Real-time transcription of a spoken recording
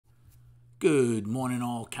Good morning,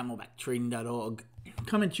 all. CamelbackTrading.org.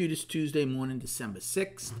 Coming to you this Tuesday morning, December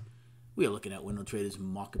 6th. We are looking at Window Trader's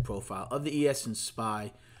market profile of the ES and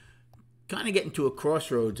SPY. Kind of getting to a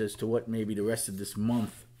crossroads as to what maybe the rest of this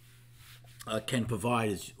month can provide.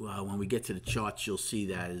 As when we get to the charts, you'll see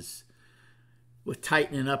that is we're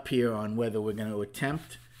tightening up here on whether we're going to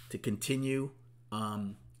attempt to continue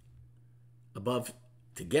above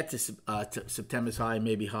to get to September's high,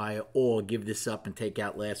 maybe higher, or give this up and take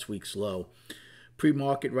out last week's low.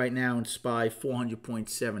 Pre-market right now in SPY,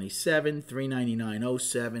 400.77,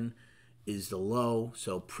 399.07 is the low,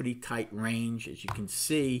 so pretty tight range. As you can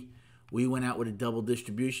see, we went out with a double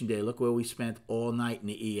distribution day. Look where we spent all night in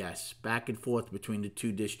the ES, back and forth between the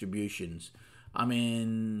two distributions. I'm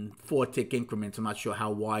in 4-tick increments. I'm not sure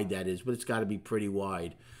how wide that is, but it's got to be pretty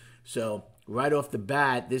wide. So right off the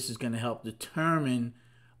bat, this is going to help determine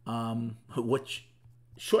which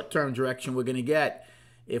short-term direction we're going to get.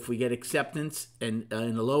 If we get acceptance and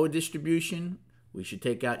in the lower distribution, we should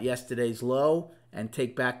take out yesterday's low and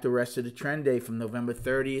take back the rest of the trend day from November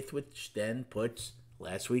 30th, which then puts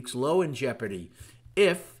last week's low in jeopardy.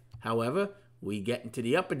 If, however, we get into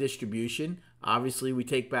the upper distribution, obviously we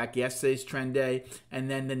take back yesterday's trend day, and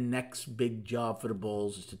then the next big job for the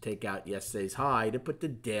bulls is to take out yesterday's high to put the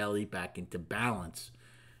daily back into balance.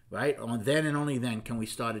 Right? Then and only then can we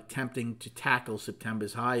start attempting to tackle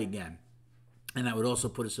September's high again. And that would also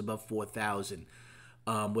put us above 4,000.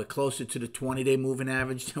 We're closer to the 20-day moving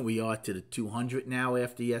average than we are to the 200 now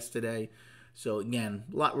after yesterday. So, again,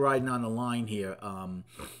 a lot riding on the line here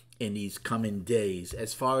in these coming days.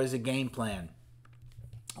 As far as a game plan,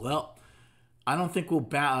 well, I don't think we'll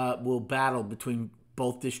battle between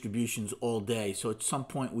both distributions all day. So at some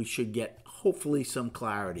point we should get, hopefully, some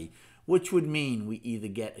clarity, which would mean we either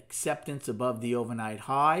get acceptance above the overnight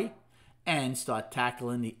high and start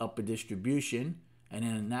tackling the upper distribution. And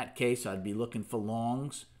then in that case, I'd be looking for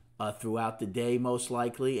longs throughout the day most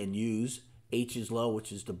likely and use H's low,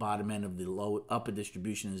 which is the bottom end of the upper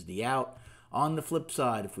distribution, as the out. On the flip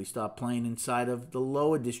side, if we start playing inside of the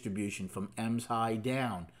lower distribution from M's high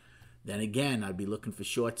down, then again, I'd be looking for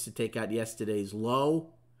shorts to take out yesterday's low.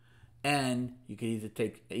 And you could either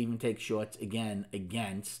take shorts again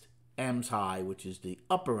against M's high, which is the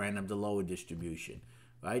upper end of the lower distribution,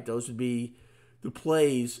 right? Those would be the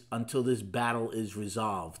plays until this battle is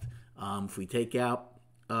resolved. If we take out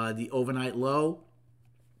the overnight low,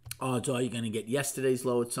 odds are you're going to get yesterday's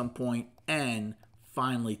low at some point and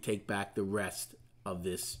finally take back the rest of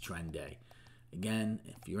this trend day. Again,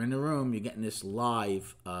 if you're in the room, you're getting this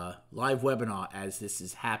live webinar as this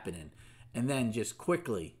is happening. And then just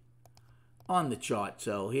quickly on the chart.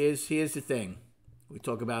 So here's the thing. We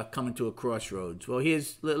talk about coming to a crossroads. Well,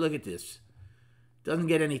 look at this. Doesn't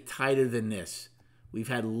get any tighter than this. We've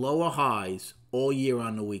had lower highs all year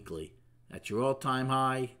on the weekly. That's your all-time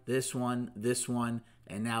high, this one,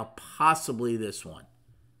 and now possibly this one.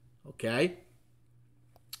 Okay?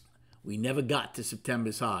 We never got to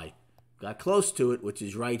September's high. Got close to it, which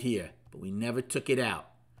is right here, but we never took it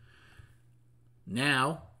out.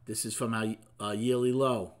 Now, this is from our yearly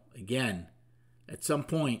low. Again, at some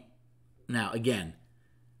point, now again,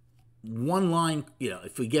 one line,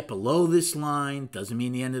 if we get below this line, doesn't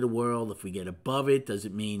mean the end of the world. If we get above it,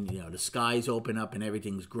 doesn't mean, the skies open up and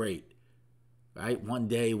everything's great, right? One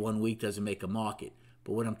day, 1 week doesn't make a market.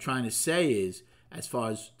 But what I'm trying to say is, as far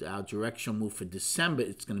as our directional move for December,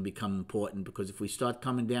 it's going to become important because if we start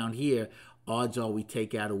coming down here, odds are we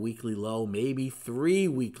take out a weekly low, maybe 3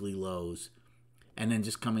 weekly lows, and then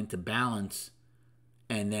just come into balance.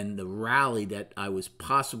 And then the rally that I was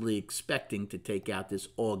possibly expecting to take out this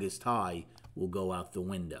August high will go out the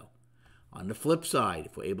window. On the flip side,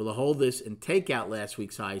 if we're able to hold this and take out last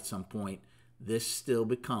week's high at some point, this still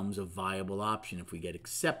becomes a viable option if we get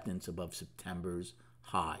acceptance above September's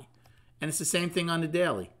high. And it's the same thing on the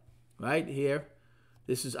daily, right? Here,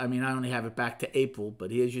 this is, I only have it back to April,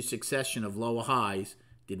 but here's your succession of lower highs.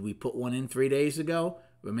 Did we put one in 3 days ago?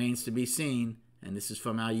 Remains to be seen. And this is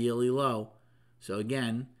from our yearly low. So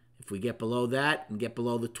again, if we get below that and get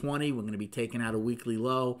below the 20, we're going to be taking out a weekly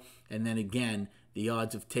low. And then again, the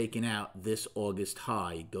odds of taking out this August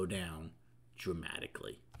high go down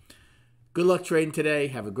dramatically. Good luck trading today.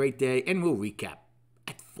 Have a great day. And we'll recap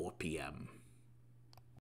at 4 p.m.